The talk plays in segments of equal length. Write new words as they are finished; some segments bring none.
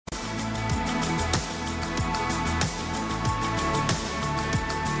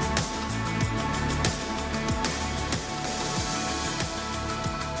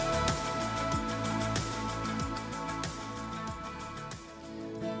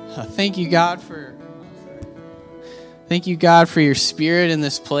Thank you, God, for your Spirit in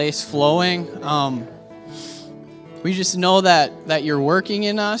this place flowing. We just know that you're working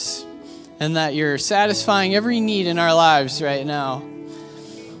in us and that you're satisfying every need in our lives right now.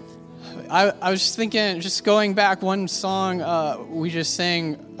 I was just thinking, just going back one song we just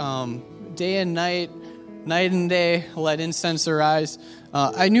sang, day and night, night and day, let incense arise.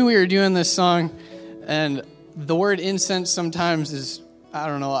 I knew we were doing this song, and the word incense sometimes is, I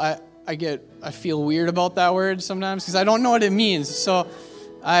don't know, I feel weird about that word sometimes because I don't know what it means. So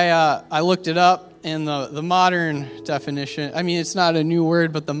I looked it up, and the modern definition, I mean, it's not a new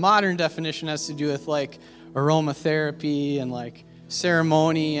word, but the modern definition has to do with like aromatherapy and like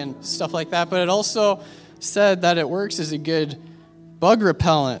ceremony and stuff like that. But it also said that it works as a good bug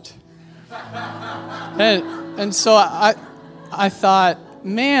repellent. And so I thought,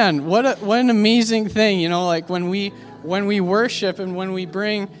 man, what an amazing thing, like when we worship and when we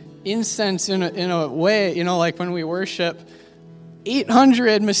bring incense in a way, like when we worship,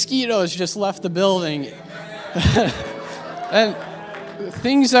 800 mosquitoes just left the building. And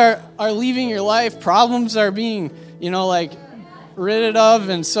things are leaving your life, problems are being, rid of.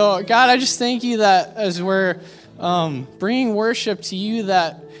 And so, God, I just thank you that as we're bringing worship to you,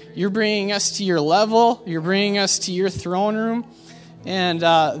 that you're bringing us to your level, you're bringing us to your throne room, and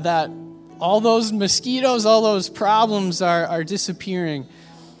that all those mosquitoes, all those problems are disappearing.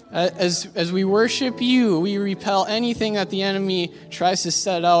 As we worship you, we repel anything that the enemy tries to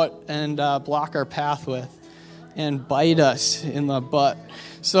set out and block our path with and bite us in the butt.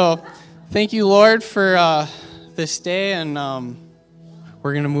 So thank you, Lord, for this day, and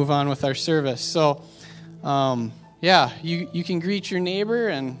we're going to move on with our service. So, you can greet your neighbor,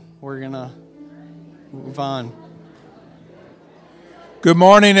 and we're going to move on. Good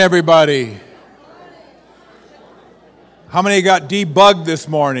morning, everybody. How many got debugged this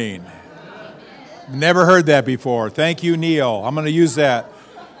morning? Never heard that before. Thank you, Neil. I'm going to use that.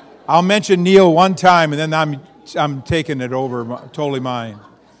 I'll mention Neil one time, and then I'm taking it over, totally mine.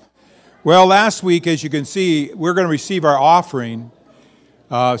 Well, last week, as you can see, we're going to receive our offering.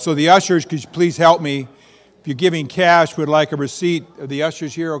 So the ushers, could you please help me? If you're giving cash, we'd like a receipt. Are the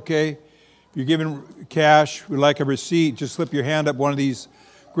ushers here, okay? If you're giving cash, we'd like a receipt. Just slip your hand up. One of these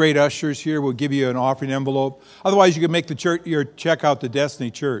great ushers here will give you an offering envelope. Otherwise, you can make your check out to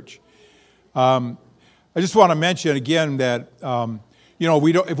Destiny Church. I just want to mention again that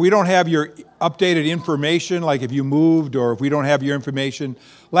if we don't have your updated information, like if you moved or if we don't have your information.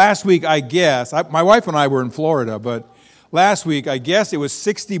 Last week, my wife and I were in Florida, but last week, I guess it was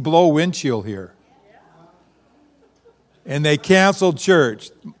 60 below wind chill here. And they canceled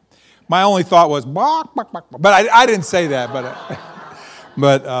church. My only thought was, but I didn't say that, but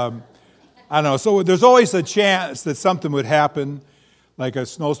I don't know. So there's always a chance that something would happen, like a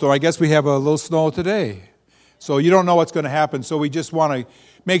snowstorm. I guess we have a little snow today. So you don't know what's going to happen. So we just want to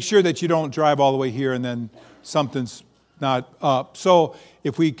make sure that you don't drive all the way here and then something's not up. So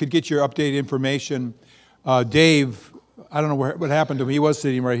if we could get your updated information, Dave, I don't know what happened to him. He was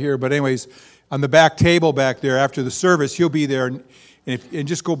sitting right here. But anyways, on the back table back there after the service, he'll be there. And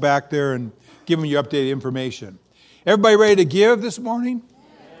just go back there and give him your updated information. Everybody ready to give this morning?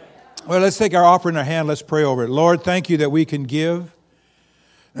 Well, let's take our offering in our hand. Let's pray over it. Lord, thank you that we can give.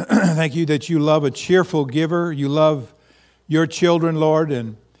 Thank you that you love a cheerful giver. You love your children, Lord.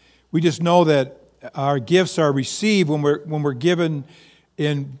 And we just know that our gifts are received when we're given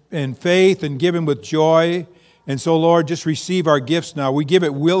in faith and given with joy. And so, Lord, just receive our gifts now. We give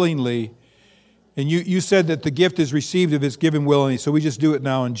it willingly. And you said that the gift is received if it's given willingly. So we just do it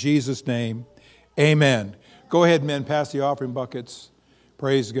now in Jesus' name. Amen. Go ahead, men, pass the offering buckets.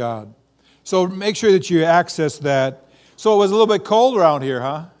 Praise God. So make sure that you access that. So it was a little bit cold around here,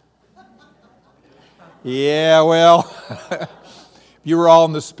 huh? Yeah, well, if you were all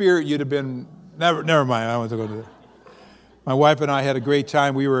in the spirit, you'd have been, never mind, I don't want to go to that. My wife and I had a great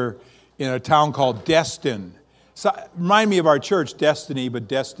time. We were in a town called Destin. So, remind me of our church, Destiny, but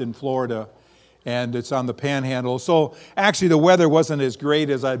Destin, Florida. And it's on the Panhandle. So actually the weather wasn't as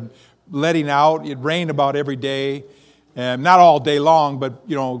great as I'm letting out. It rained about every day, and not all day long, but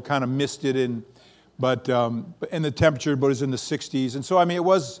kind of misted and the temperature was in the 60s. And so it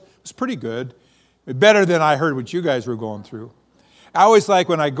was pretty good, better than I heard what you guys were going through. I always like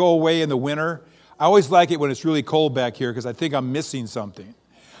when I go away in the winter. I always like it when it's really cold back here because I think I'm missing something.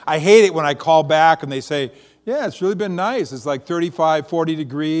 I hate it when I call back and they say, yeah, it's really been nice. It's like 35, 40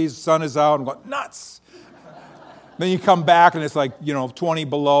 degrees, sun is out, and I'm going, nuts. Then you come back and it's like, 20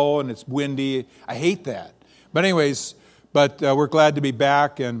 below and it's windy. I hate that. But anyways, we're glad to be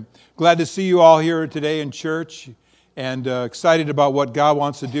back and glad to see you all here today in church. and excited about what God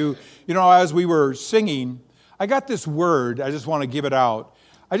wants to do. You know, as we were singing, I got this word. I just want to give it out.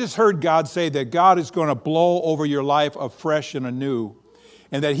 I just heard God say that God is going to blow over your life afresh and anew,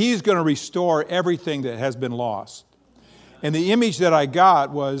 and that He's going to restore everything that has been lost. And the image that I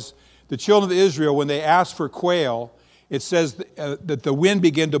got was the children of Israel, when they asked for quail, it says that the wind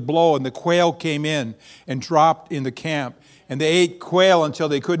began to blow and the quail came in and dropped in the camp. And they ate quail until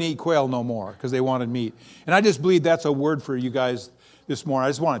they couldn't eat quail no more because they wanted meat. And I just believe that's a word for you guys this morning. I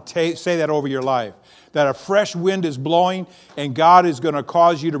just want to say that over your life, that a fresh wind is blowing and God is going to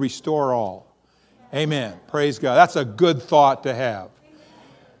cause you to restore all. Amen. Praise God. That's a good thought to have.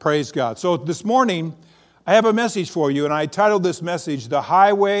 Praise God. So this morning, I have a message for you, and I titled this message, The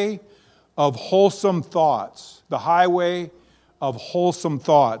Highway of Wholesome Thoughts. The Highway of Wholesome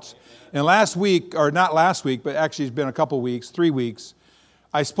Thoughts. And last week, or not last week, but actually it's been a couple weeks, 3 weeks,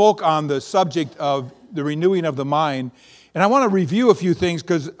 I spoke on the subject of the renewing of the mind. And I want to review a few things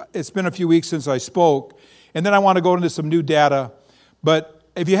because it's been a few weeks since I spoke. And then I want to go into some new data. But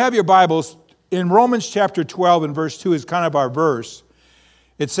if you have your Bibles, in Romans chapter 12 and verse 2 is kind of our verse.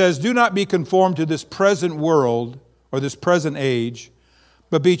 It says, "Do not be conformed to this present world or this present age,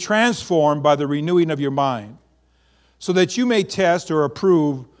 but be transformed by the renewing of your mind, so that you may test or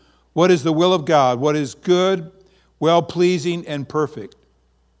approve what is the will of God, what is good, well-pleasing, and perfect."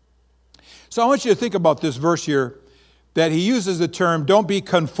 So I want you to think about this verse here, that he uses the term, don't be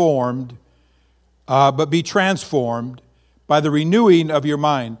conformed, but be transformed by the renewing of your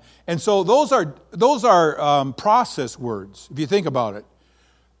mind. And so those are process words, if you think about it.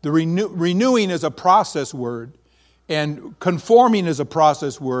 The renewing is a process word, and conforming is a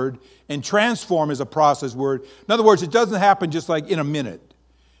process word, and transform is a process word. In other words, it doesn't happen just like in a minute.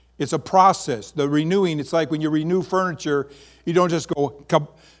 It's a process. The renewing, it's like when you renew furniture, you don't just go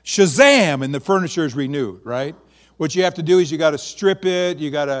shazam and the furniture is renewed, right? What you have to do is you got to strip it.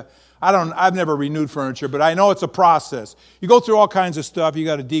 I've never renewed furniture, but I know it's a process. You go through all kinds of stuff. You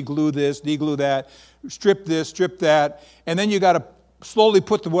got to de-glue this, de-glue that, strip this, strip that, and then you got to slowly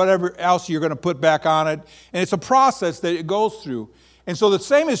put whatever else you're going to put back on it. And it's a process that it goes through. And so the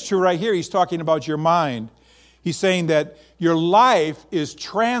same is true right here. He's talking about your mind. He's saying that your life is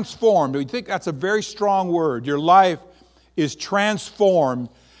transformed. We think that's a very strong word. Your life is transformed.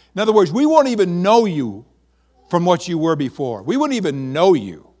 In other words, we won't even know you from what you were before. We wouldn't even know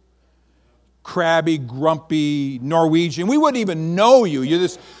you. Crabby, grumpy, Norwegian. We wouldn't even know you. You're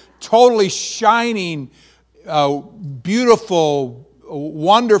this totally shining, beautiful,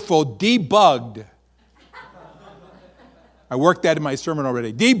 wonderful, debugged. I worked that in my sermon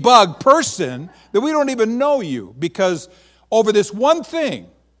already. Debugged person that we don't even know you, because over this one thing,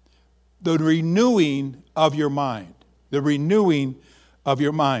 the renewing of your mind. The renewing of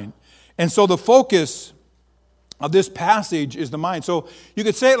your mind. And so the focus of this passage is the mind. So you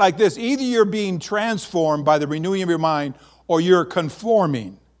could say it like this: either you're being transformed by the renewing of your mind, or you're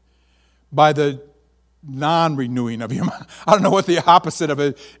conforming by the non-renewing of your mind. I don't know what the opposite of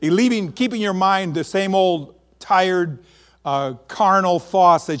it. Keeping your mind the same old tired, carnal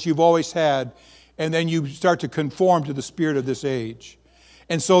thoughts that you've always had, and then you start to conform to the spirit of this age.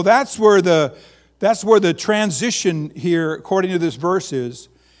 And so that's where the transition here, according to this verse, is.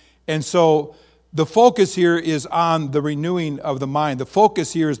 And so the focus here is on the renewing of the mind. The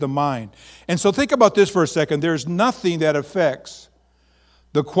focus here is the mind. And so think about this for a second. There's nothing that affects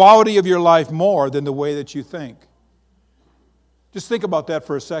the quality of your life more than the way that you think. Just think about that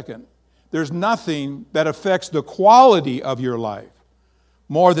for a second. There's nothing that affects the quality of your life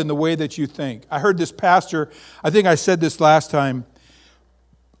more than the way that you think. I heard this pastor, I think I said this last time,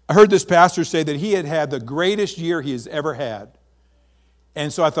 I heard this pastor say that he had the greatest year he has ever had.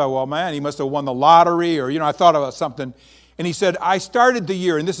 And so I thought, well, man, he must have won the lottery, or, I thought about something. And he said, I started the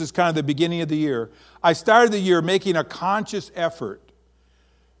year, and this is kind of the beginning of the year, I started the year making a conscious effort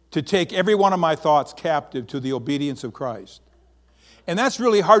to take every one of my thoughts captive to the obedience of Christ. And that's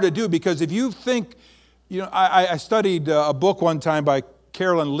really hard to do, because if you think, I studied a book one time by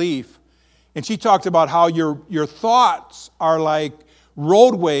Carolyn Leaf, and she talked about how your thoughts are like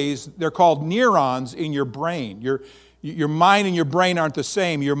roadways. They're called neurons in your brain. Your mind and your brain aren't the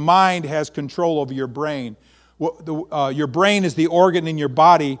same. Your mind has control over your brain. Your brain is the organ in your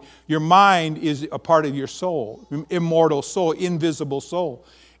body. Your mind is a part of your soul, immortal soul, invisible soul.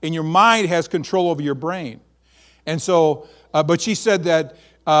 And your mind has control over your brain. And so, but she said that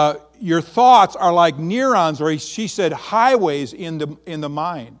your thoughts are like neurons, or she said highways in the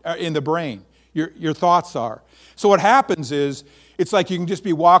mind, in the brain. Your thoughts are. So what happens is, it's like you can just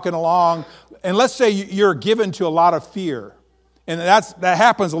be walking along, and let's say you're given to a lot of fear, and that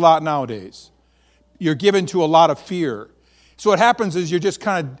happens a lot nowadays. you're given to a lot of fear. So what happens is you're just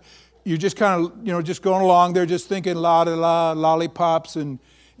kind of, just going along there, just thinking la la la, lollipops and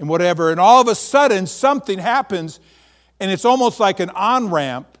whatever. And all of a sudden, something happens, and it's almost like an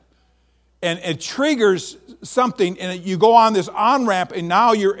on-ramp, and it triggers something, and you go on this on-ramp, and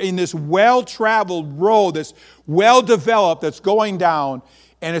now you're in this well-traveled road, this well-developed that's going down,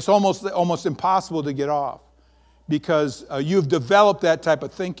 and it's almost impossible to get off because you've developed that type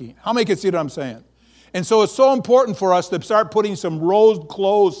of thinking. How many can see what I'm saying? And so it's so important for us to start putting some road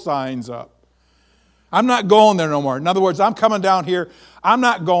closed signs up. I'm not going there no more. In other words, I'm coming down here. I'm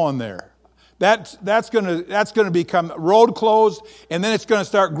not going there. That's going to become road closed, and then it's going to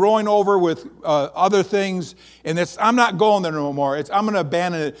start growing over with other things. And I'm not going there no more. I'm going to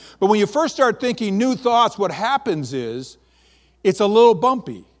abandon it. But when you first start thinking new thoughts, what happens is it's a little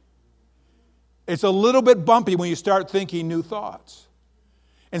bumpy. It's a little bit bumpy when you start thinking new thoughts.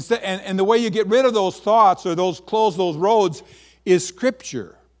 And the way you get rid of those thoughts or close those roads is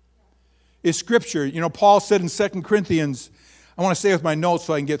Scripture. Paul said in 2 Corinthians, I want to say with my notes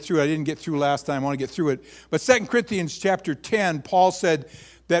so I can get through it. I didn't get through last time. I want to get through it. But 2 Corinthians chapter 10, Paul said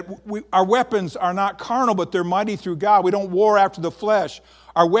that our weapons are not carnal, but they're mighty through God. We don't war after the flesh.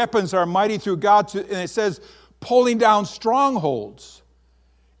 Our weapons are mighty through God. And it says pulling down strongholds.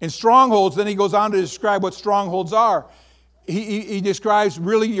 And strongholds, then he goes on to describe what strongholds are. He describes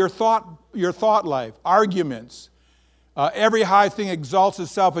really your thought life, arguments. Every high thing exalts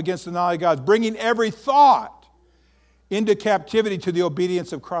itself against the knowledge of God, bringing every thought into captivity to the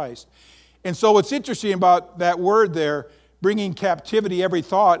obedience of Christ. And so what's interesting about that word there, bringing captivity every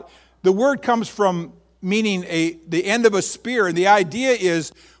thought, the word comes from meaning the end of a spear. And the idea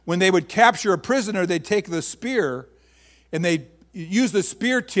is when they would capture a prisoner, they'd take the spear and they'd use the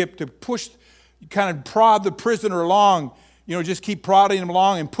spear tip to kind of prod the prisoner along. Just keep prodding him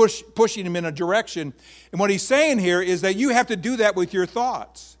along and pushing him in a direction. And what he's saying here is that you have to do that with your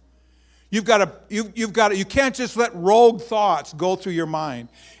thoughts. You can't just let rogue thoughts go through your mind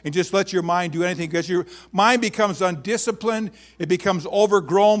and just let your mind do anything, because your mind becomes undisciplined. It becomes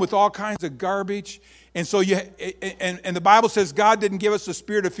overgrown with all kinds of garbage. And so and the Bible says God didn't give us a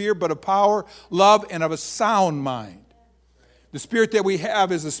spirit of fear, but of power, love, and of a sound mind. The spirit that we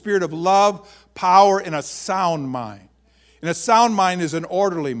have is a spirit of love, power, and a sound mind. And a sound mind is an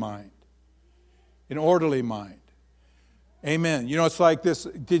orderly mind. An orderly mind. Amen. It's like this,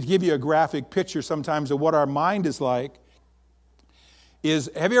 to give you a graphic picture sometimes of what our mind is like,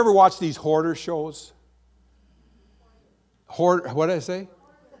 have you ever watched these hoarder shows? What did I say?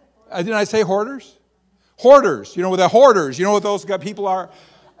 Didn't I say hoarders? Hoarders. The hoarders. You know what those people are?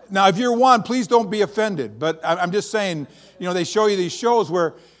 Now, if you're one, please don't be offended. But I'm just saying, they show you these shows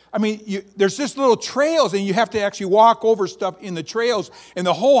where, there's just little trails, and you have to actually walk over stuff in the trails, and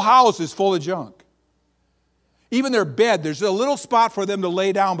the whole house is full of junk. Even their bed, there's a little spot for them to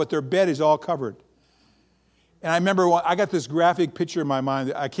lay down, but their bed is all covered. And I remember I got this graphic picture in my mind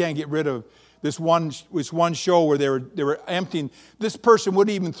that I can't get rid of. This one show where they were emptying. This person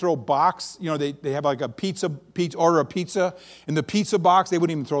wouldn't even throw box. They have like a pizza, order a pizza, and the pizza box, they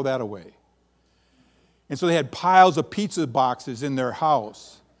wouldn't even throw that away. And so they had piles of pizza boxes in their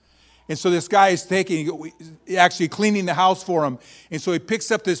house. And so this guy is actually cleaning the house for him. And so he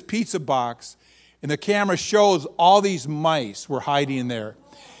picks up this pizza box, and the camera shows all these mice were hiding in there.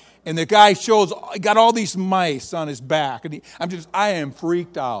 And the guy got all these mice on his back. And I am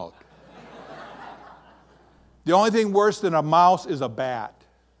freaked out. The only thing worse than a mouse is a bat.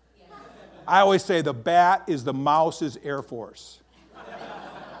 I always say the bat is the mouse's Air Force.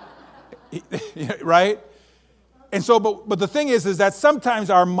 Right? And so, but the thing is that sometimes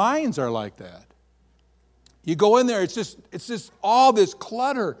our minds are like that. You go in there, it's just all this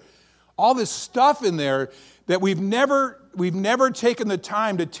clutter, all this stuff in there that we've never taken the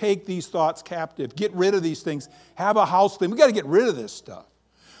time to take these thoughts captive, get rid of these things, have a house clean. We've got to get rid of this stuff.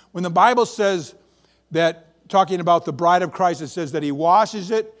 When the Bible says that, talking about the bride of Christ, it says that he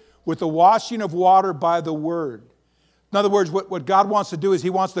washes it with the washing of water by the word. In other words, what God wants to do is he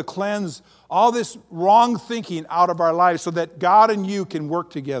wants to cleanse all this wrong thinking out of our lives so that God and you can work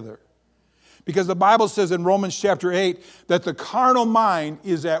together. Because the Bible says in Romans chapter 8 that the carnal mind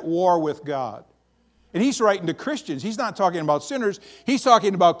is at war with God. And he's writing to Christians. He's not talking about sinners. He's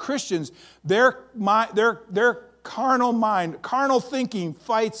talking about Christians. Their carnal mind, carnal thinking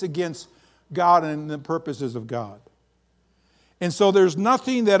fights against God and the purposes of God. And so there's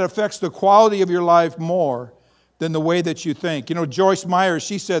nothing that affects the quality of your life more than the way that you think. Joyce Meyer,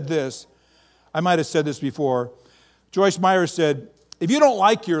 she said this. I might have said this before. Joyce Meyer said, if you don't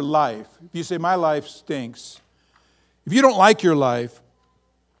like your life, if you say, my life stinks, if you don't like your life,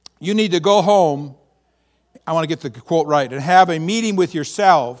 you need to go home I want to get the quote right, and have a meeting with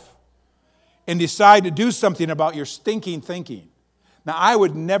yourself and decide to do something about your stinking thinking. Now, I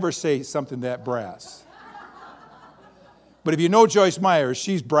would never say something that brass. But if you know Joyce Meyer,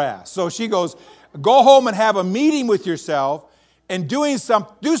 she's brass. So she goes, go home and have a meeting with yourself and do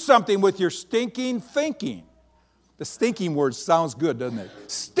something with your stinking thinking. The stinking word sounds good, doesn't it?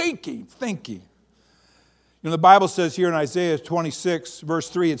 Stinking thinking. You know, the Bible says here in Isaiah 26, verse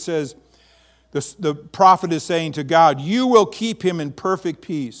 3, it says, the prophet is saying to God, you will keep him in perfect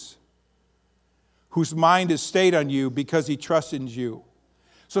peace, whose mind is stayed on you because he trusts in you.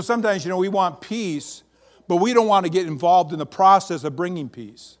 So sometimes, we want peace, but we don't want to get involved in the process of bringing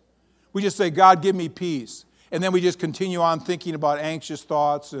peace. We just say, God, give me peace. And then we just continue on thinking about anxious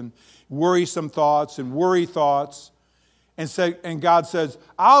thoughts and worrisome thoughts and worry thoughts. And God says,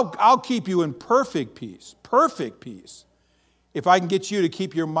 I'll keep you in perfect peace, if I can get you to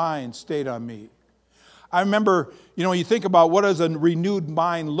keep your mind stayed on me. I remember, when you think about what does a renewed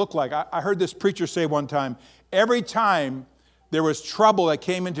mind look like, I heard this preacher say one time, every time there was trouble that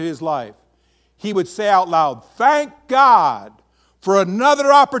came into his life, he would say out loud, thank God for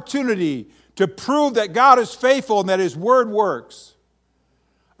another opportunity to prove that God is faithful and that his word works.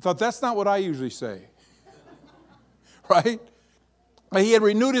 I thought, that's not what I usually say. Right? But he had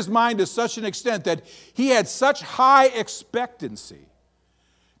renewed his mind to such an extent that he had such high expectancy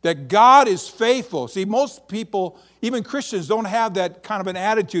that God is faithful. See, most people, even Christians, don't have that kind of an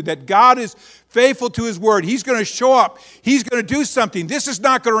attitude that God is faithful to his word. He's going to show up. He's going to do something. This is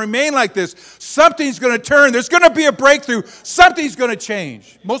not going to remain like this. Something's going to turn. There's going to be a breakthrough. Something's going to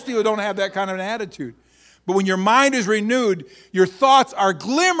change. Most people don't have that kind of an attitude. But when your mind is renewed, your thoughts are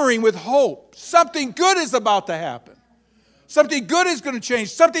glimmering with hope. Something good is about to happen. Something good is going to change.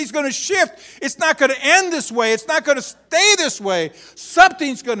 Something's going to shift. It's not going to end this way. It's not going to stay this way.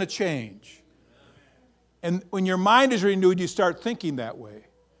 Something's going to change. And when your mind is renewed, you start thinking that way.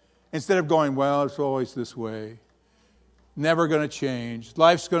 Instead of going, well, it's always this way. Never going to change.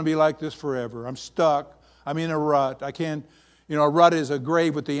 Life's going to be like this forever. I'm stuck. I'm in a rut. I can't, a rut is a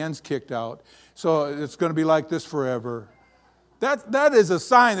grave with the ends kicked out. So it's going to be like this forever. That is a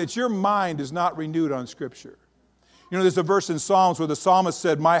sign that your mind is not renewed on Scripture. There's a verse in Psalms where the psalmist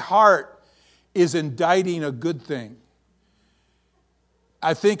said, my heart is inditing a good thing.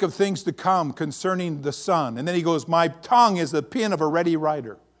 I think of things to come concerning the Son. And then he goes, my tongue is the pen of a ready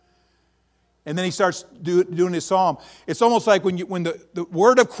writer. And then he starts doing his psalm. It's almost like when the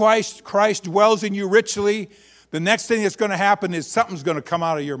word of Christ dwells in you richly, the next thing that's going to happen is something's going to come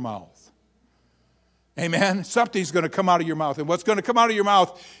out of your mouth. Amen? Something's going to come out of your mouth. And what's going to come out of your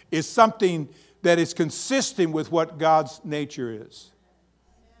mouth is something that is consistent with what God's nature is.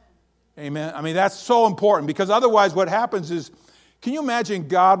 Amen? I mean, that's so important because otherwise what happens is, can you imagine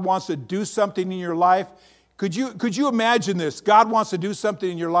God wants to do something in your life? Could you imagine this? God wants to do something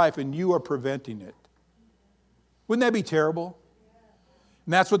in your life and you are preventing it. Wouldn't that be terrible?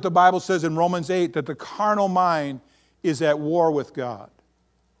 And that's what the Bible says in Romans 8, that the carnal mind is at war with God.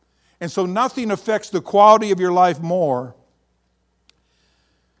 And so nothing affects the quality of your life more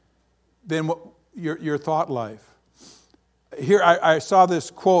than your thought life. Here, I saw this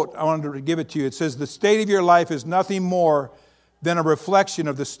quote. I wanted to give it to you. It says, the state of your life is nothing more than a reflection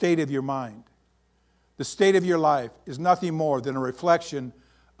of the state of your mind. The state of your life is nothing more than a reflection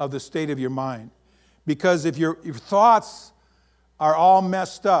of the state of your mind. Because if your thoughts are all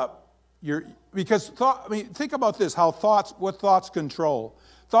messed up, think about this, what thoughts control.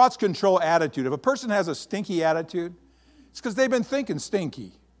 Thoughts control attitude. If a person has a stinky attitude, it's because they've been thinking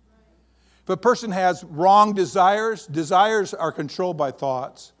stinky. If a person has wrong desires are controlled by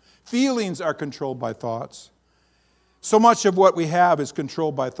thoughts. Feelings are controlled by thoughts. So much of what we have is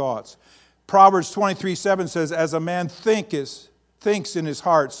controlled by thoughts. Proverbs 23:7 says, as a man thinks in his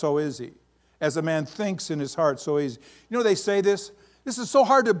heart, so is he. As a man thinks in his heart, so is he. They say this? This is so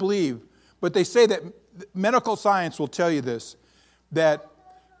hard to believe, but they say that medical science will tell you this, that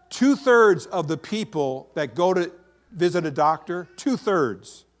 2/3 of the people that go to visit a doctor,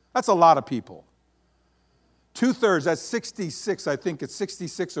 2/3, that's a lot of people. 2/3, that's 66, I think it's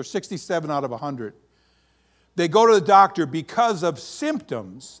 66 or 67 out of 100. They go to the doctor because of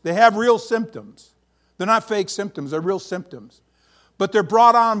symptoms. They have real symptoms. They're not fake symptoms, they're real symptoms. But they're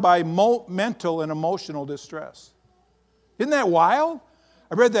brought on by mental and emotional distress. Isn't that wild?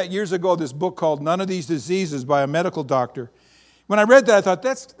 I read that years ago, this book called None of These Diseases by a medical doctor. When I read that, I thought,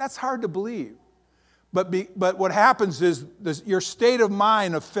 that's hard to believe. But what happens is your state of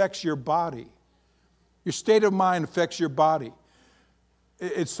mind affects your body. Your state of mind affects your body.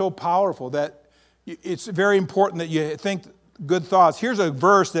 It's so powerful that it's very important that you think good thoughts. Here's a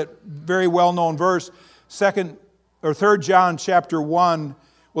verse, that very well-known verse, 3 John chapter 1,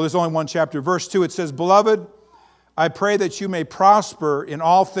 well, there's only one chapter, verse 2, it says, "Beloved, I pray that you may prosper in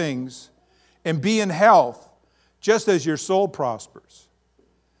all things and be in health, just as your soul prospers."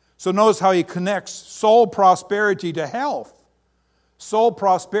 So notice how he connects soul prosperity to health. Soul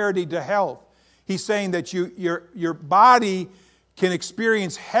prosperity to health. He's saying that your body can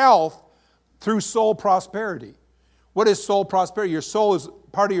experience health through soul prosperity. What is soul prosperity?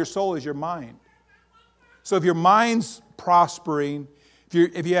 Part of your soul is your mind. So if your mind's prospering,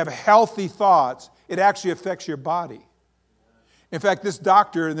 if you have healthy thoughts, it actually affects your body. In fact, this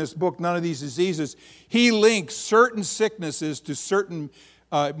doctor in this book, None of These Diseases, he links certain sicknesses to certain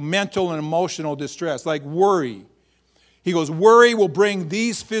mental and emotional distress, like worry. He goes, worry will bring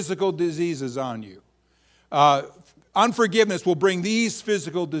these physical diseases on you. Unforgiveness will bring these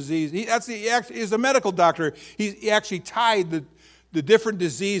physical diseases. He's a medical doctor. He actually tied the different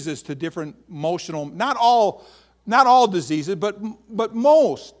diseases to different emotional, not all diseases, but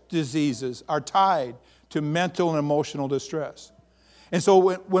most diseases are tied to mental and emotional distress. And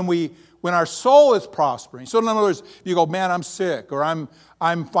so when our soul is prospering, so in other words, you go, man, I'm sick, or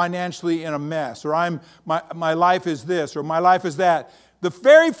I'm financially in a mess, or my life is this, or my life is that. The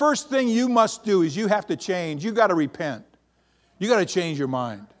very first thing you must do is you have to change. You got to repent. You got to change your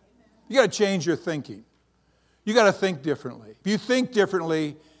mind. You got to change your thinking. You got to think differently. If you think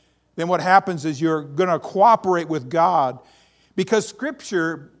differently, then what happens is you're going to cooperate with God, because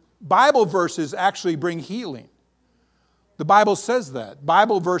Scripture, Bible verses actually bring healing. The Bible says that.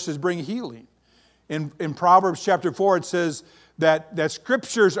 Bible verses bring healing. In Proverbs chapter 4, it says that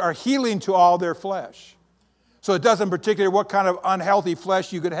Scriptures are healing to all their flesh. So it doesn't particular what kind of unhealthy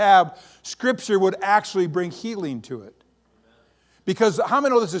flesh you could have. Scripture would actually bring healing to it. Because how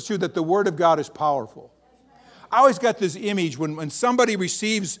many know this is true, that the Word of God is powerful? I always got this image when somebody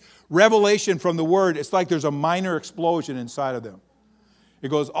receives revelation from the Word, it's like there's a minor explosion inside of them. It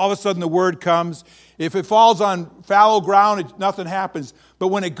goes, all of a sudden the Word comes. If it falls on fallow ground, nothing happens. But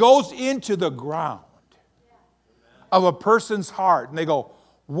when it goes into the ground of a person's heart, and they go,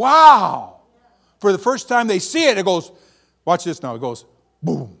 wow. For the first time they see it, it goes, watch this now, it goes,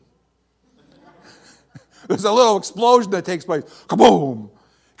 boom. There's a little explosion that takes place, kaboom.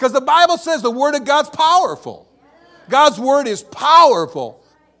 Because the Bible says the Word of God's powerful. God's Word is powerful.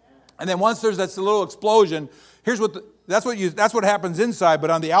 And then once there's that little explosion, that's what happens inside,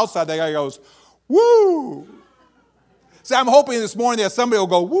 but on the outside, that guy goes, woo. See, I'm hoping this morning that somebody will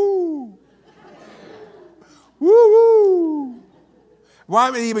go, woo. Woo, woo. Why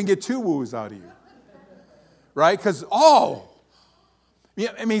don't we even get two woos out of you? Right? Because, I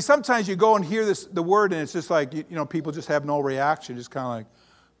mean, sometimes you go and hear the word, and it's just like, people just have no reaction. Just kind of like,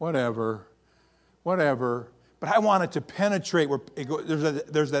 whatever. But I want it to penetrate where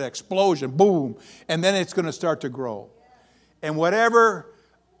there's that explosion, boom, and then it's going to start to grow. And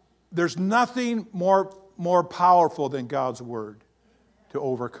there's nothing more powerful than God's Word to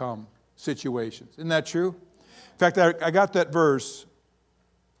overcome situations. Isn't that true? In fact, I got that verse.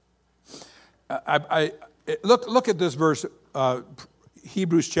 Look at this verse,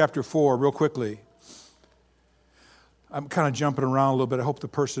 Hebrews chapter 4, real quickly. I'm kind of jumping around a little bit. I hope the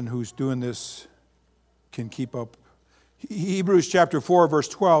person who's doing this can keep up. Hebrews chapter 4, verse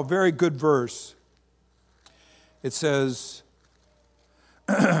 12, very good verse. It says,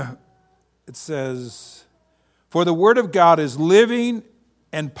 for the Word of God is living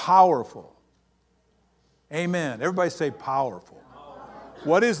and powerful. Amen. Everybody say powerful.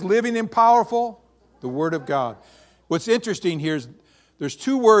 What is living and powerful? The Word of God. What's interesting here is there's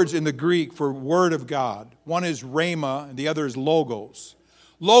two words in the Greek for Word of God. One is rhema, and the other is logos.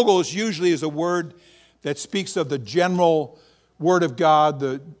 Logos usually is a word that speaks of the general Word of God,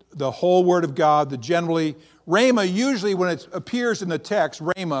 the whole Word of God, the generally. Rhema, usually when it appears in the text,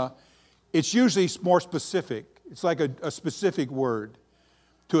 rhema, it's usually more specific. It's like a specific word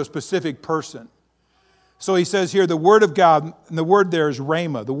to a specific person. So he says here, the Word of God, and the word there is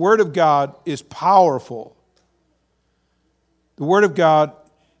rhema. The Word of God is powerful. The Word of God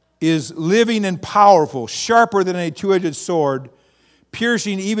is living and powerful, sharper than a two-edged sword,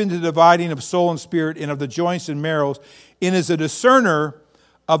 piercing even to the dividing of soul and spirit and of the joints and marrows, and is a discerner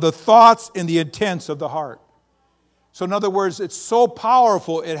of the thoughts and the intents of the heart. So in other words, it's so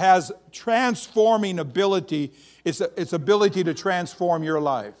powerful, it has transforming ability. It's ability to transform your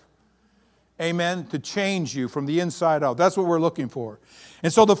life. Amen? To change you from the inside out. That's what we're looking for.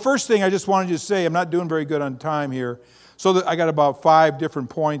 And so the first thing I just wanted to say, I'm not doing very good on time here. So I got about 5 different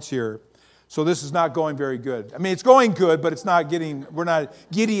points here. So this is not going very good. I mean, it's going good, but we're not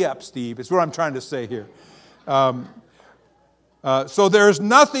giddy up, Steve. It's what I'm trying to say here. So there's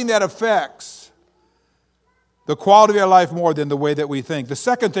nothing that affects the quality of our life more than the way that we think. The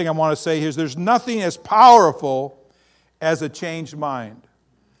second thing I want to say here is there's nothing as powerful as a changed mind.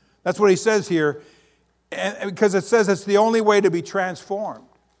 That's what he says here, and because it says it's the only way to be transformed.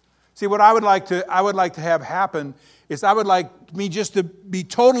 See, what I would like to have happen is I would like me just to be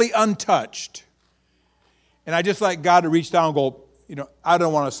totally untouched. And I just like God to reach down and go, I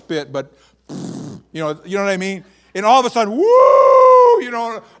don't want to spit, but, you know what I mean? And all of a sudden, woo,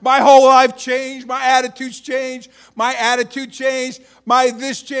 my whole life changed, my attitudes changed, my attitude changed, my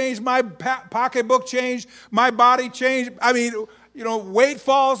this changed, my pocketbook changed, my body changed. I mean, weight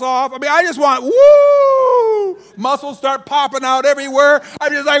falls off. I mean, I just want, woo! Muscles start popping out everywhere.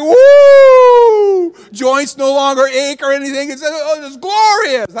 I'm just like, woo! Joints no longer ache or anything. It's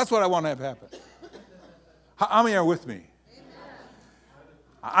glorious. That's what I want to have happen. How many are with me?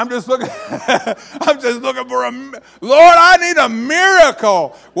 I'm just looking for Lord, I need a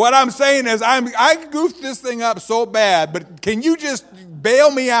miracle. What I'm saying is I goofed this thing up so bad, but can you just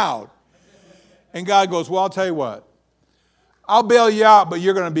bail me out? And God goes, well, I'll tell you what. I'll bail you out, but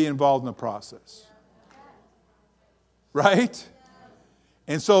you're going to be involved in the process. Right?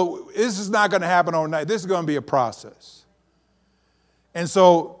 And so this is not going to happen overnight. This is going to be a process. And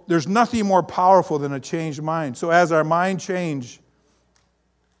so there's nothing more powerful than a changed mind. So as our mind change,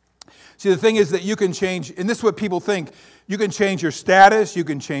 see, the thing is that you can change, and this is what people think, you can change your status, you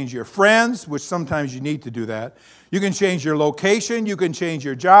can change your friends, which sometimes you need to do that. You can change your location, you can change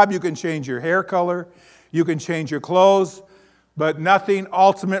your job, you can change your hair color, you can change your clothes, but nothing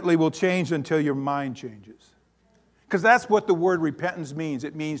ultimately will change until your mind changes. Because that's what the word repentance means.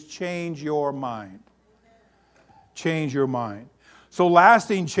 It means change your mind. Change your mind. So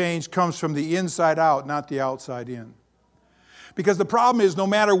lasting change comes from the inside out, not the outside in. Because the problem is, no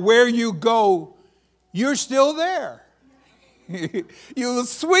matter where you go, you're still there. You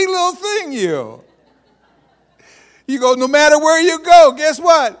sweet little thing, you. You go, no matter where you go, guess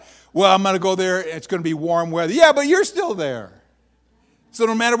what? Well, I'm going to go there, it's going to be warm weather. Yeah, but you're still there. So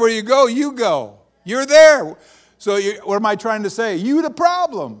no matter where you go, you go. You're there. So what am I trying to say? You the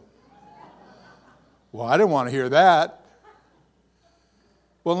problem. Well, I didn't want to hear that.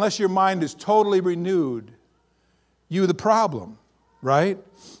 Well, unless your mind is totally renewed, you the problem, right?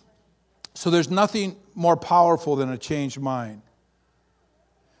 So there's nothing more powerful than a changed mind.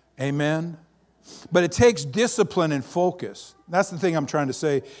 Amen? But it takes discipline and focus. That's the thing I'm trying to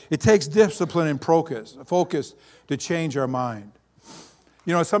say. It takes discipline and focus to change our mind.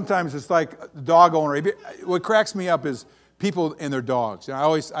 Sometimes it's like the dog owner. What cracks me up is people and their dogs.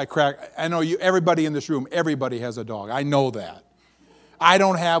 I know everybody in this room, everybody has a dog. I know that. I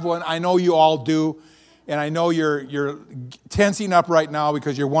don't have one. I know you all do. And I know you're tensing up right now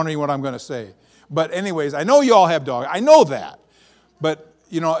because you're wondering what I'm going to say. But anyways, I know you all have dogs. I know that. But,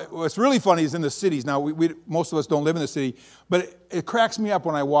 what's really funny is in the cities. Now, most of us don't live in the city. But it cracks me up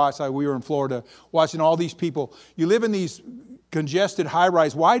when I watch. We were in Florida watching all these people. You live in these congested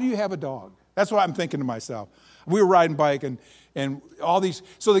high-rise. Why do you have a dog? That's what I'm thinking to myself. We were riding bike and all these.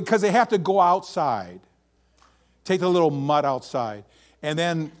 So because they have to go outside, take the little mud outside. And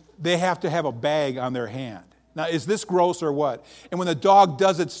then they have to have a bag on their hand. Now, is this gross or what? And when the dog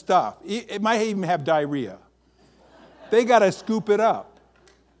does its stuff, it might even have diarrhea. They got to scoop it up.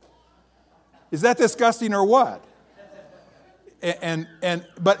 Is that disgusting or what?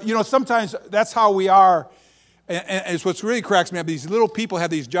 But sometimes that's how we are. And it's what's really cracks me up. These little people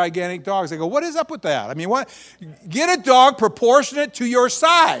have these gigantic dogs. They go, what is up with that? I mean, what? Get a dog proportionate to your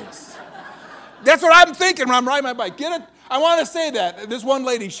size. That's what I'm thinking when I'm riding my bike. I want to say that. This one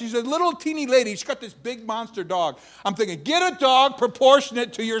lady, she's a little teeny lady. She's got this big monster dog. I'm thinking, get a dog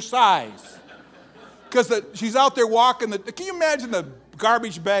proportionate to your size. Because she's out there walking. Can you imagine the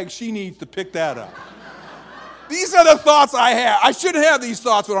garbage bag she needs to pick that up? These are the thoughts I have. I shouldn't have these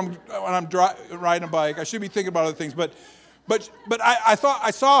thoughts when I'm riding a bike. I should be thinking about other things. But I thought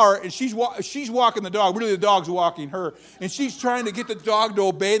I saw her, and she's walking the dog. Really, the dog's walking her. And she's trying to get the dog to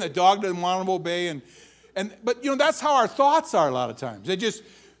obey, and the dog doesn't want to obey. But that's how our thoughts are a lot of times. They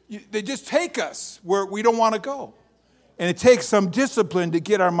just take us where we don't want to go. And it takes some discipline to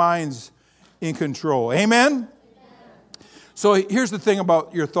get our minds in control. Amen? So here's the thing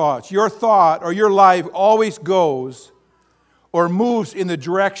about your thoughts. Your thought or your life always goes or moves in the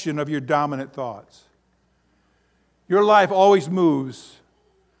direction of your dominant thoughts. Your life always moves.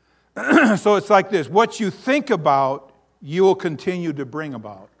 So it's like this. What you think about, you will continue to bring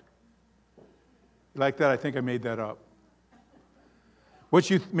about. Like that, I think I made that up.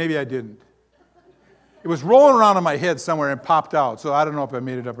 Maybe I didn't. It was rolling around in my head somewhere and popped out, so I don't know if I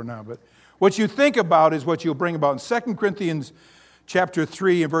made it up or not. But what you think about is what you'll bring about. In 2 Corinthians chapter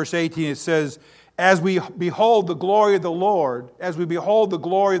 3 and verse 18, it says, as we behold the glory of the Lord,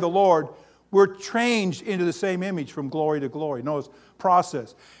 we're changed into the same image from glory to glory. Notice,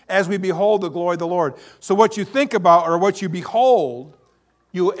 process. As we behold the glory of the Lord. So what you think about or what you behold,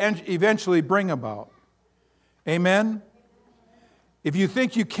 you eventually bring about. Amen? If you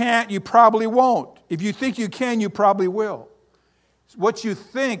think you can't, you probably won't. If you think you can, you probably will. What you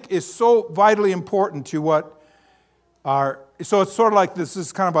think is so vitally important to what so it's sort of like this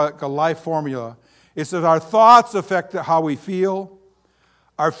is kind of like a life formula. It says our thoughts affect how we feel.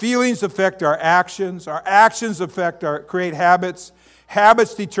 Our feelings affect our actions create habits.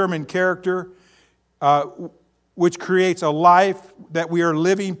 Habits determine character, which creates a life that we are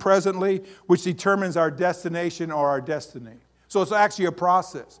living presently, which determines our destination or our destiny. So it's actually a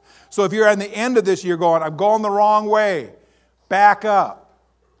process. So if you're at the end of this, you're going, I'm going the wrong way. Back up.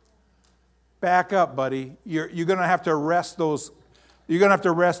 Back up, buddy. You're going to have to arrest those. You're going to have to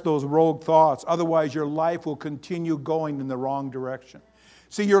arrest those rogue thoughts. Otherwise, your life will continue going in the wrong direction.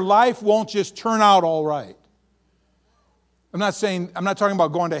 See, your life won't just turn out all right. I'm not talking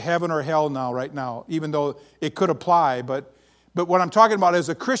about going to heaven or hell right now, even though it could apply. But what I'm talking about as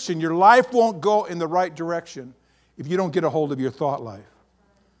a Christian, your life won't go in the right direction if you don't get a hold of your thought life.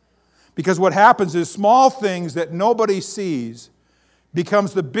 Because what happens is small things that nobody sees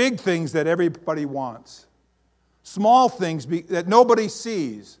becomes the big things that everybody wants. Small things that nobody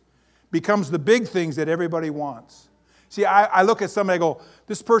sees becomes the big things that everybody wants. See, I look at somebody and go,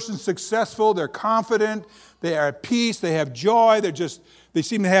 this person's successful, they're confident, they are at peace, they have joy, they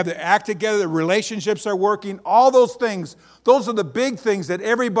seem to have their act together, their relationships are working, all those things, those are the big things that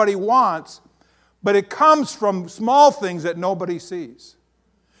everybody wants, but it comes from small things that nobody sees.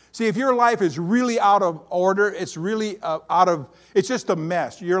 See, if your life is really out of order, it's really it's just a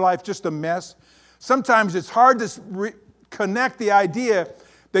mess. Your life's just a mess. Sometimes it's hard to connect the idea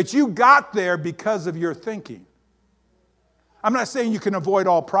that you got there because of your thinking. I'm not saying you can avoid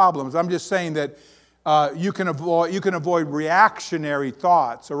all problems. I'm just saying that you can avoid reactionary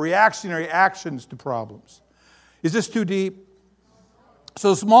thoughts or reactionary actions to problems. Is this too deep?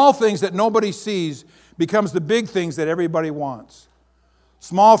 So small things that nobody sees becomes the big things that everybody wants.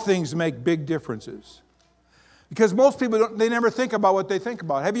 Small things make big differences. Because most people, they never think about what they think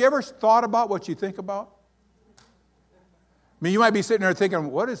about. Have you ever thought about what you think about? I mean, you might be sitting there thinking,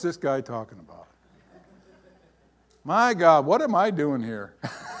 what is this guy talking about? My God, what am I doing here?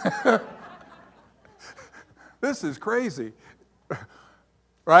 This is crazy.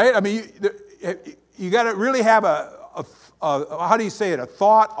 Right? I mean, you got to really have a how do you say it? A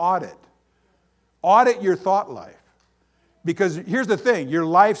thought audit. Audit your thought life. Because here's the thing, your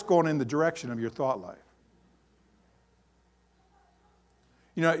life's going in the direction of your thought life.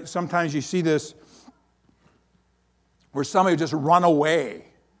 You know, sometimes you see this where somebody just run away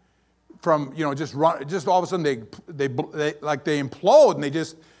from, just all of a sudden they implode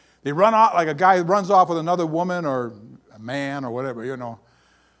and they run out like a guy runs off with another woman or a man or whatever,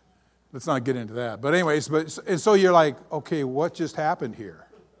 Let's not get into that. But anyways, and so you're like, okay, what just happened here?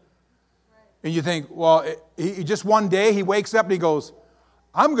 And you think, well, he just one day he wakes up and he goes,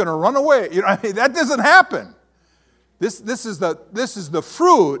 I'm going to run away. That doesn't happen. This is the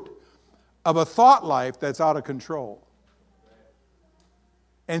fruit of a thought life that's out of control.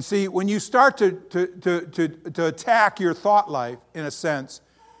 And see, when you start to attack your thought life, in a sense,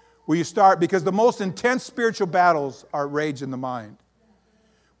 because the most intense spiritual battles are rage in the mind.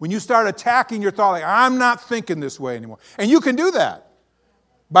 When you start attacking your thought life, I'm not thinking this way anymore. And you can do that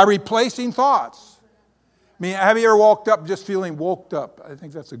by replacing thoughts. I mean, have you ever woke up just feeling woke up? I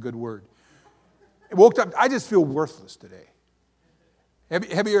think that's a good word. Woke up, I just feel worthless today. Have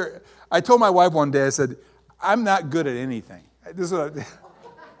you ever, I told my wife one day, I said, I'm not good at anything. And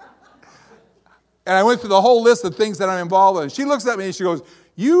I went through the whole list of things that I'm involved in. She looks at me and she goes,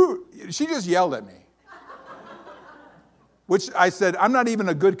 she just yelled at me. Which I said, I'm not even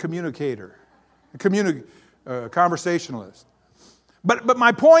a good communicator, conversationalist. But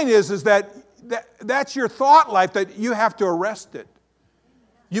my point is that that's your thought life, that you have to arrest it.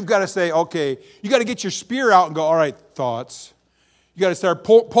 You've got to say, okay, you got to get your spear out and go, all right, thoughts. You got to start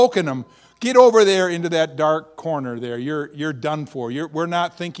poking them. Get over there into that dark corner there. You're done for. We're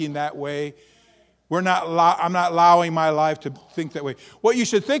not thinking that way. I'm not allowing my life to think that way. What you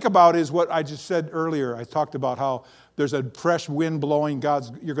should think about is what I just said earlier. I talked about how there's a fresh wind blowing.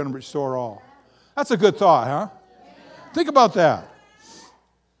 You're going to restore all. That's a good thought, huh? Think about that.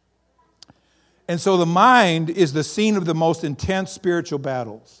 And so the mind is the scene of the most intense spiritual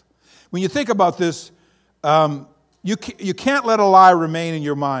battles. When you think about this, you can't let a lie remain in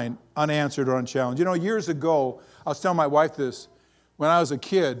your mind unanswered or unchallenged. Years ago, I was telling my wife this, when I was a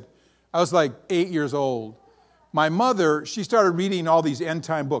kid, I was like 8 years old. My mother, she started reading all these end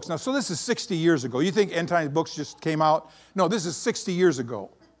time books. Now, so this is 60 years ago. You think end time books just came out? No, this is 60 years ago.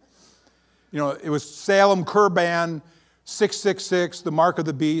 You know, it was Salem, Kurban, 666, the Mark of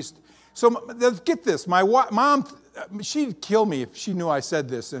the Beast. So get this, my mom, she'd kill me if she knew I said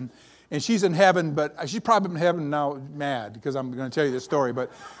this, and she's in heaven, but she's probably in heaven now mad because I'm going to tell you this story. But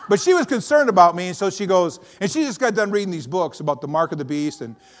she was concerned about me, and so she goes, and she just got done reading these books about the Mark of the Beast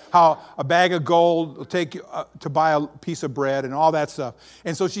and how a bag of gold will take you to buy a piece of bread and all that stuff.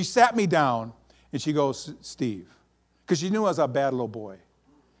 And so she sat me down, and she goes, Steve, because she knew I was a bad little boy.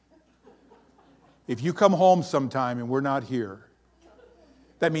 If you come home sometime and we're not here,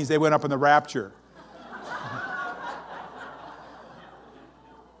 that means they went up in the rapture.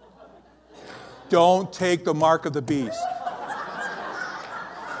 Don't take the mark of the beast.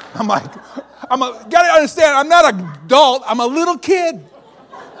 I'm like, gotta understand, I'm not an adult, I'm a little kid.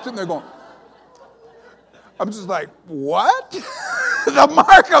 Sitting there going, I'm just like, what? The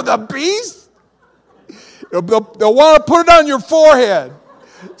mark of the beast? They'll want to put it on your forehead.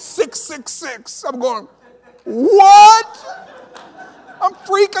 666. I'm going, what? I'm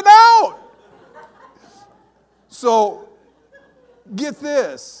freaking out. So, get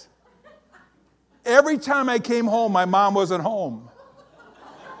this. Every time I came home, my mom wasn't home.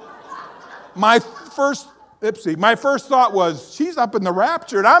 My first thought was, she's up in the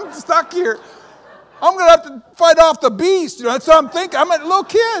rapture and I'm stuck here. I'm going to have to fight off the beast. You know, that's what I'm thinking. I'm a little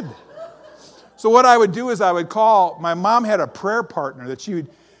kid. So what I would do is I would call, my mom had a prayer partner that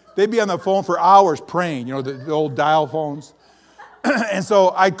they'd be on the phone for hours praying, you know, the old dial phones. And so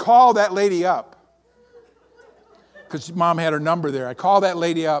I'd call that lady up because mom had her number there. I call that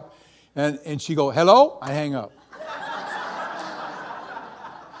lady up and she'd go, hello? I hang up.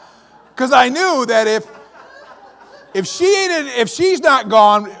 Because I knew that if she's not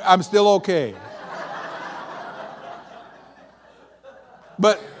gone, I'm still okay.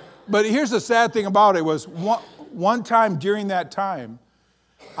 But here's the sad thing about it was one time during that time,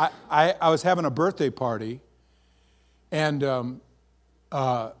 I was having a birthday party, and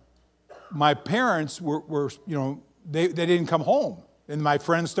my parents were you know, they didn't come home. And my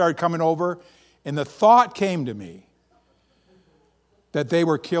friends started coming over, and the thought came to me that they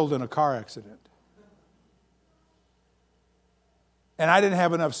were killed in a car accident. And I didn't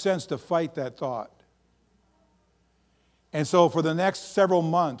have enough sense to fight that thought. And so for the next several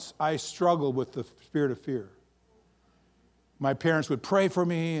months, I struggled with the spirit of fear. My parents would pray for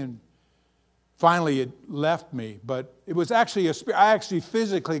me, and finally it left me. But it was actually I actually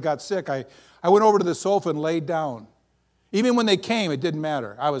physically got sick. I went over to the sofa and laid down. Even when they came, it didn't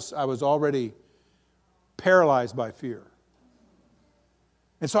matter. I was already paralyzed by fear.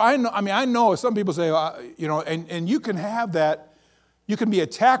 And so I know some people say, you know, and you can have that, you can be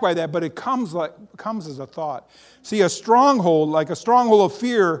attacked by that, but it comes as a thought. See, a stronghold of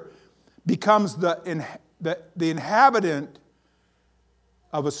fear becomes the inhabitant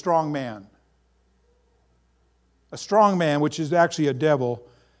of a strong man. A strong man, which is actually a devil,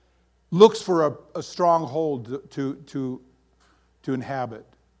 looks for a stronghold to inhabit.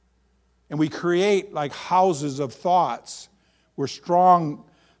 And we create like houses of thoughts. We're strong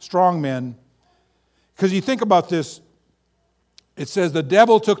men. Because you think about this, it says the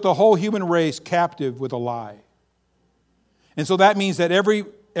devil took the whole human race captive with a lie. And so that means that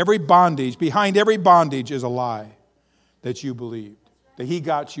behind every bondage is a lie that you believed, that he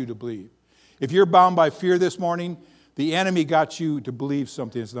got you to believe. If you're bound by fear this morning, the enemy got you to believe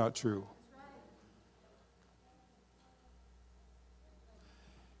something that's not true.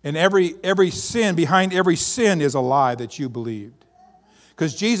 And behind every sin is a lie that you believed.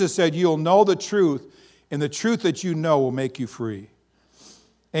 Because Jesus said, you'll know the truth, and the truth that you know will make you free.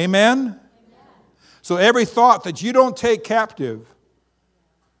 Amen? So every thought that you don't take captive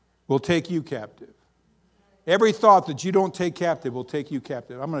will take you captive. Every thought that you don't take captive will take you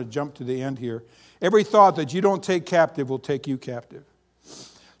captive. I'm going to jump to the end here. Every thought that you don't take captive will take you captive.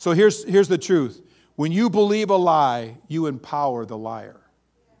 So here's the truth. When you believe a lie, you empower the liar.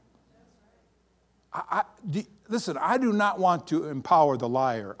 Listen, I do not want to empower the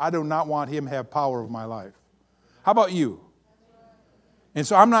liar. I do not want him to have power over my life. How about you? And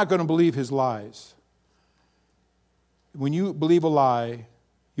so I'm not going to believe his lies. When you believe a lie,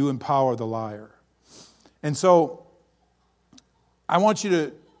 you empower the liar. And so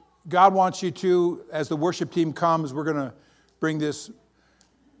God wants you to, as the worship team comes, we're going to bring this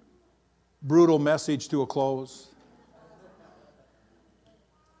brutal message to a close.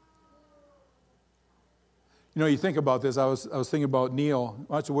 You know, you think about this. I was thinking about Neil.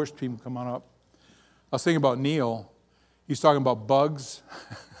 Watch the worship team come on up. I was thinking about Neil. He's talking about bugs.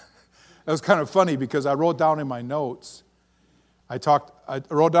 That was kind of funny because I wrote down in my notes, I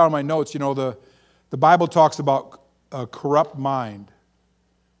wrote down in my notes, the Bible talks about a corrupt mind.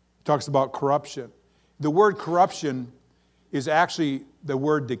 It talks about corruption. The word corruption is actually the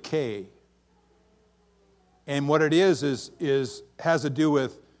word decay. And what it is has to do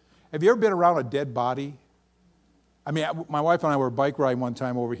with, have you ever been around a dead body? I mean, my wife and I were bike riding one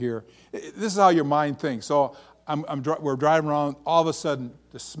time over here. This is how your mind thinks. So we're driving around, all of a sudden,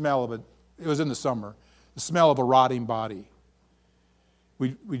 the smell of it was in the summer, the smell of a rotting body.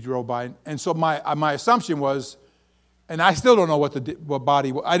 We drove by, and so my assumption was, and I still don't know what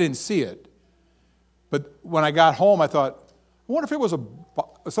body, I didn't see it. But when I got home, I thought, I wonder if it was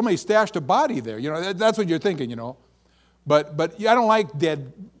somebody stashed a body there. That's what you're thinking, But I don't like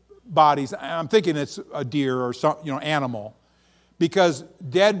dead bodies. I'm thinking it's a deer or some, animal, because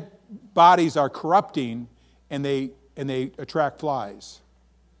dead bodies are corrupting, and they attract flies,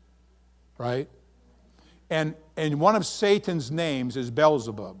 right? And one of Satan's names is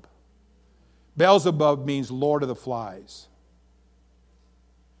Beelzebub. Beelzebub means Lord of the Flies.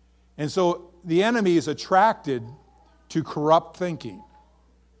 And so the enemy is attracted to corrupt thinking.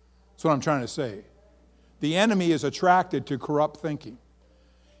 That's what I'm trying to say. The enemy is attracted to corrupt thinking.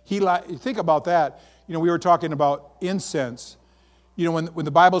 Think about that. We were talking about incense. When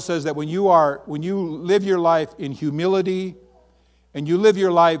the Bible says that when you live your life in humility and you live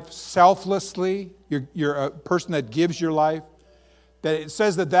your life selflessly, you're a person that gives your life, that it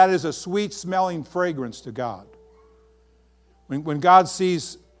says that is a sweet-smelling fragrance to God. When God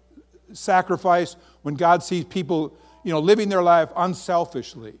sees sacrifice, when God sees people, living their life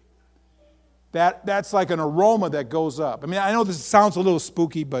unselfishly, that's like an aroma that goes up. I mean, I know this sounds a little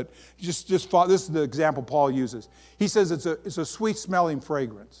spooky, but just this is the example Paul uses. He says it's a sweet-smelling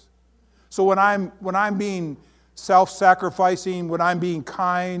fragrance. So when I'm being self-sacrificing, when I'm being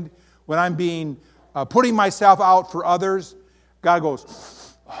kind, when I'm being putting myself out for others, God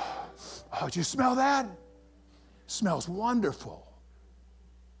goes, oh, did you smell that? It smells wonderful.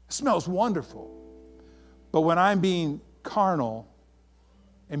 It smells wonderful. But when I'm being carnal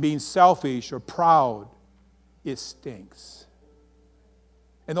and being selfish or proud, it stinks.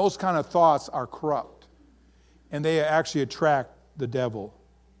 And those kind of thoughts are corrupt. And they actually attract the devil.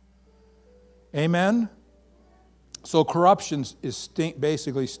 Amen? So corruption is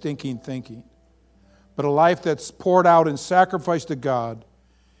basically stinking thinking. But a life that's poured out in sacrifice to God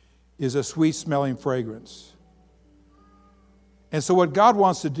is a sweet-smelling fragrance. And so what God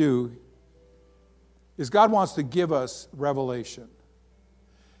wants to do is God wants to give us revelation.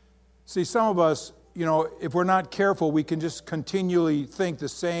 See, some of us, if we're not careful, we can just continually think the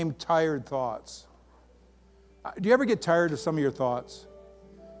same tired thoughts. Do you ever get tired of some of your thoughts?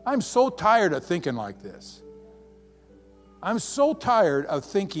 I'm so tired of thinking like this. I'm so tired of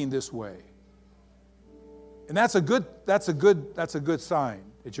thinking this way. And that's a good sign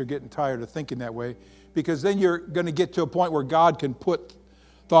that you're getting tired of thinking that way, because then you're going to get to a point where God can put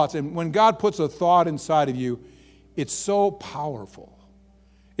thoughts. And when God puts a thought inside of you, it's so powerful.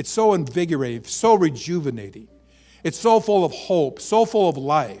 It's so invigorating, so rejuvenating. It's so full of hope, so full of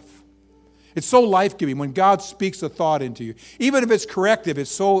life. It's so life-giving when God speaks a thought into you. Even if it's corrective,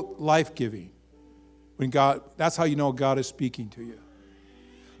 it's so life-giving. That's how you know God is speaking to you.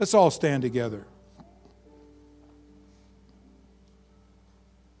 Let's all stand together.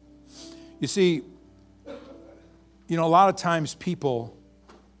 You see, a lot of times people,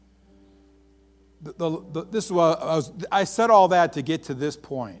 this is what I said all that to get to this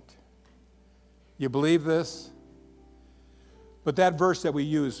point. You believe this? But that verse that we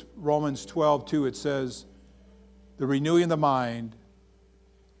use, Romans 12:2, it says, the renewing of the mind,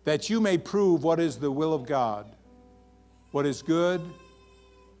 that you may prove what is the will of God, what is good,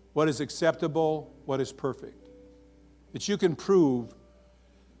 what is acceptable, what is perfect. That you can prove.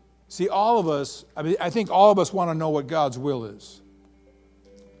 See, all of us, I think all of us want to know what God's will is.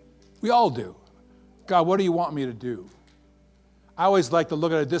 We all do. God, what do you want me to do? I always like to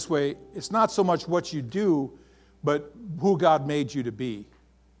look at it this way. It's not so much what you do, but who God made you to be.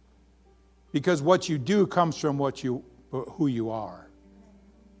 Because what you do comes from who you are.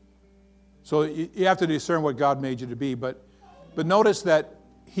 So you have to discern what God made you to be. But notice that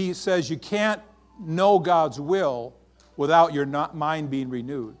he says you can't know God's will without your mind being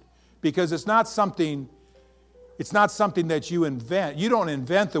renewed. Because it's not something that you invent. You don't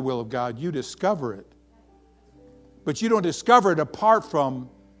invent the will of God, you discover it. But you don't discover it apart from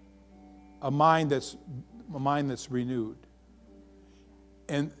a mind that's renewed.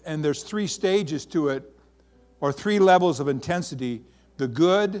 And there's 3 stages to it, or 3 levels of intensity. The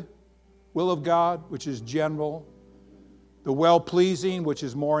good will of God, which is general. the well-pleasing, which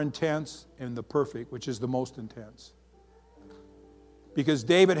is more intense, and the perfect, which is the most intense. Because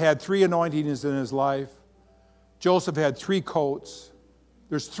David had 3 anointings in his life. Joseph had 3 coats.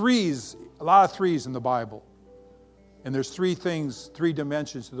 There's threes, a lot of threes in the Bible. And there's 3 things, 3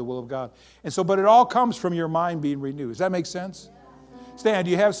 dimensions to the will of God. And so, but it all comes from your mind being renewed. Does that make sense? Stan,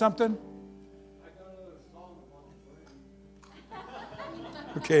 do you have something? I got another song I want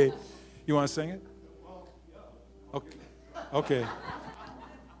to play. Okay. You want to sing it? Well, yeah. Okay. Okay.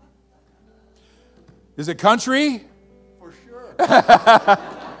 Is it country? For sure.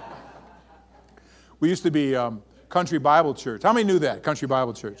 We used to be Country Bible Church. How many knew that? Country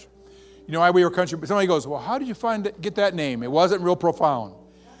Bible Church. You know why we were country? Somebody goes, well, how did you get that name? It wasn't real profound.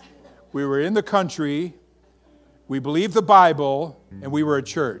 We were in the country, we believed the Bible, and we were a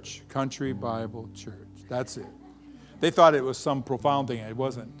church. Country Bible Church. That's it. They thought it was some profound thing. It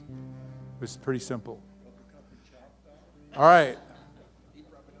wasn't. It was pretty simple. All right.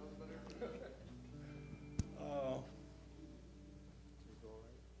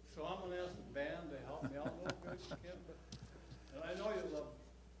 So I'm going to ask the band to help me out a little bit, Kim. And I know you love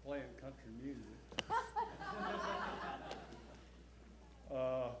playing country music.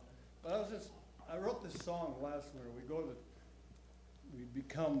 But I wrote this song last winter. We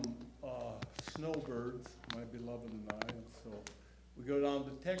become snowbirds, my beloved and I, and so we go down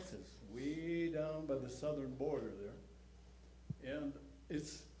to Texas, way down by the southern border there. And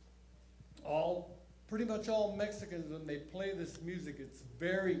it's pretty much all Mexicans. When they play this music, it's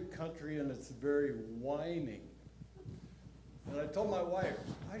very country and it's very whining. And I told my wife,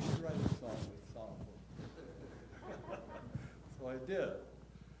 I should write a song for her. So I did.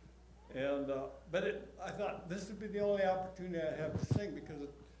 And but I thought this would be the only opportunity I have to sing, because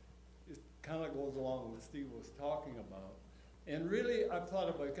it kind of goes along with what Steve was talking about. And really, I've thought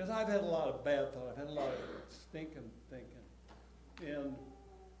about it, because I've had a lot of bad thoughts. I've had a lot of stinking thinking. And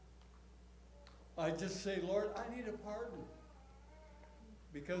I just say, Lord, I need a pardon.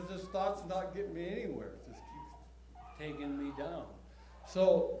 Because this thought's not getting me anywhere. It just keeps taking me down.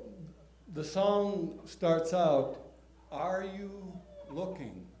 So the song starts out, are you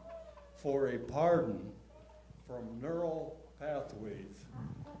looking for a pardon from neural pathways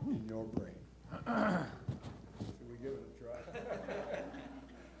in your brain? Should we give it a try?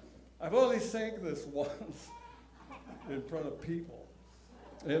 I've only sang this once in front of people,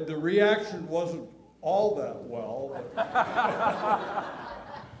 and the reaction wasn't all that well,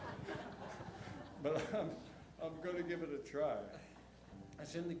 but I'm going to give it a try.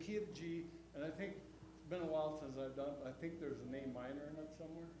 It's in the key of G, and I think it's been a while since I've done. I think there's an A minor in it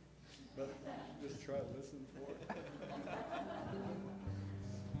somewhere, but just try to listen for it.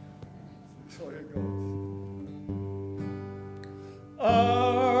 So here goes.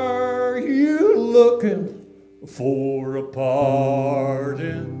 Are you looking for a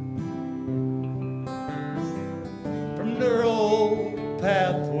pardon from neural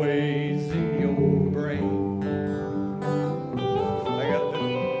pathways in your brain? I got this.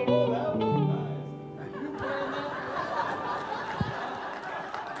 Oh, that was nice. You playing that?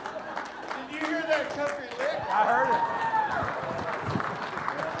 Did you hear that country lick? I heard it.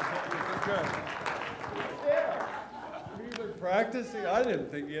 Yeah. Have you been practicing? I didn't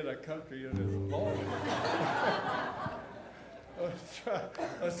think he had a country in his blood.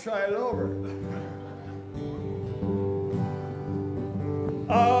 Let's try it over.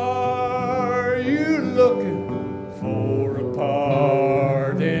 Are you looking for a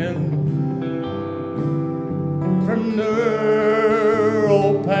pardon from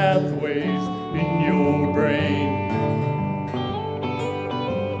neural pathways in your brain,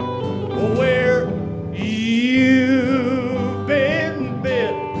 where you've been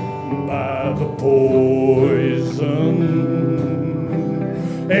bit by the poison,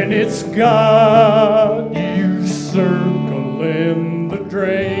 and it's got you circling the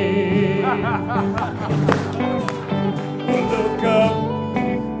drain? Look up,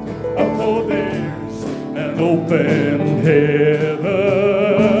 for there's an open heaven,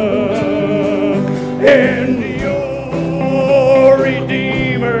 and your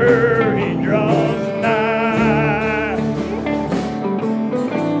Redeemer, he draws nigh,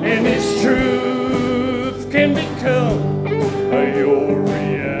 and his truth can become your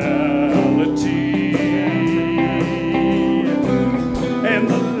reality, and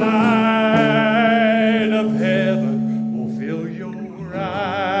the light of heaven will fill your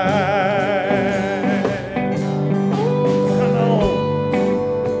eyes. Come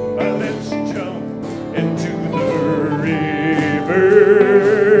on, let's jump into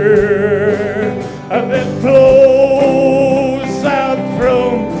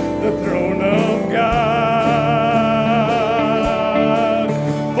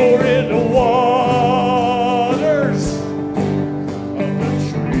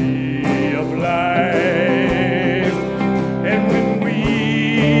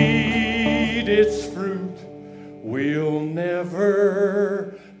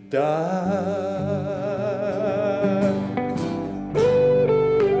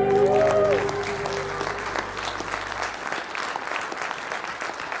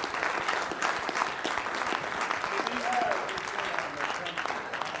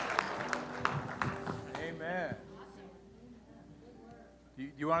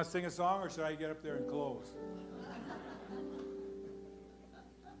You want to sing a song, or should I get up there and close?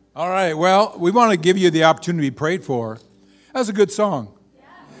 All right, well, we want to give you the opportunity to be prayed for. That's a good song.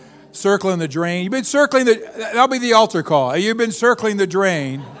 Circling the drain. You've been circling that'll be the altar call. You've been circling the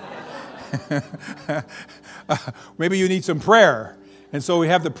drain. Maybe you need some prayer. And so we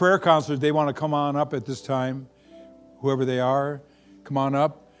have the prayer counselors. They want to come on up at this time. Whoever they are, come on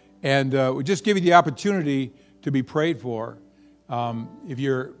up. And we just give you the opportunity to be prayed for.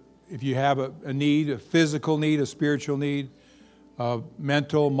 If you have a need, a physical need, a spiritual need, a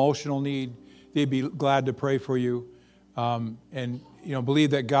mental, emotional need, they'd be glad to pray for you. And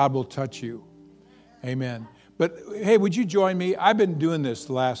believe that God will touch you. Amen. But hey, would you join me? I've been doing this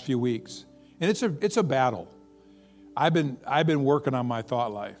the last few weeks, and it's a battle. I've been working on my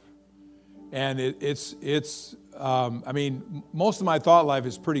thought life, and most of my thought life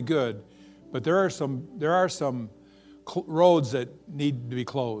is pretty good, but there are some roads that need to be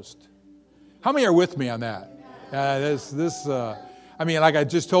closed. How many are with me on that? Like I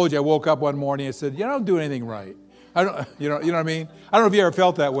just told you, I woke up one morning and said, I don't do anything right. I don't, you know what I mean? I don't know if you ever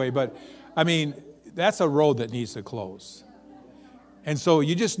felt that way, but that's a road that needs to close. And so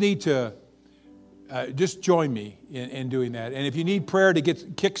you just need to just join me in doing that. And if you need prayer to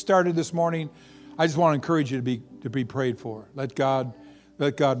get kick-started this morning, I just want to encourage you to be prayed for. Let God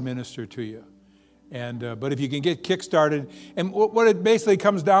minister to you. And but if you can get kick-started, and what it basically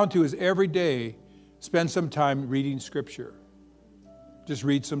comes down to is every day, spend some time reading Scripture. Just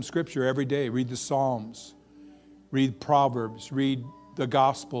read some Scripture every day. Read the Psalms. Read Proverbs, read the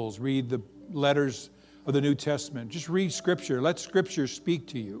Gospels, read the letters of the New Testament. Just read Scripture. Let Scripture speak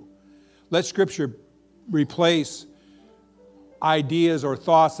to you. Let Scripture replace ideas or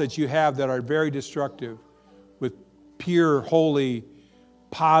thoughts that you have that are very destructive with pure, holy,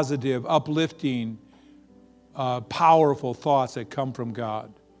 positive, uplifting, powerful thoughts that come from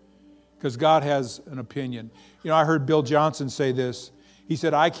God. Because God has an opinion. I heard Bill Johnson say this. He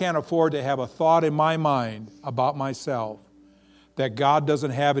said, I can't afford to have a thought in my mind about myself that God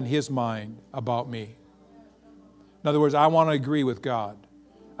doesn't have in His mind about me. In other words, I want to agree with God.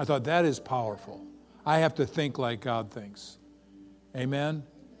 I thought, that is powerful. I have to think like God thinks. Amen?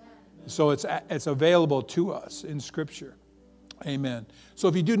 So it's available to us in Scripture. Amen. So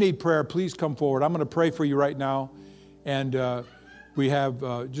if you do need prayer, please come forward. I'm going to pray for you right now. And we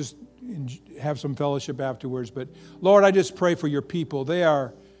have just have some fellowship afterwards. But Lord, I just pray for your people. They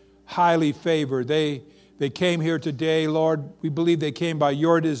are highly favored. They came here today, Lord. We believe they came by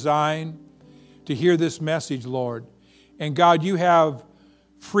your design to hear this message, Lord. And God, you have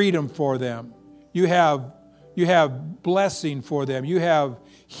freedom for them. You have blessing for them. You have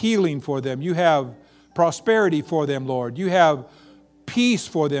healing for them. You have prosperity for them, Lord. You have peace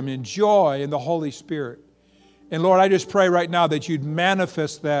for them and joy in the Holy Spirit. And Lord, I just pray right now that you'd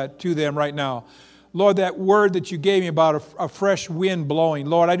manifest that to them right now. Lord, that word that you gave me about a fresh wind blowing,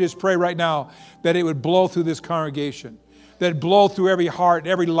 Lord, I just pray right now that it would blow through this congregation, that it blow through every heart,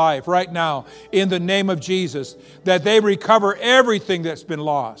 every life right now in the name of Jesus, that they recover everything that's been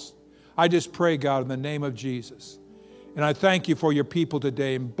lost. I just pray, God, in the name of Jesus. And I thank you for your people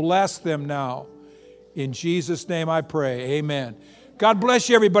today and bless them now. In Jesus' name I pray. Amen. God bless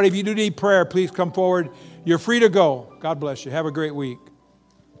you, everybody. If you do need prayer, please come forward. You're free to go. God bless you. Have a great week.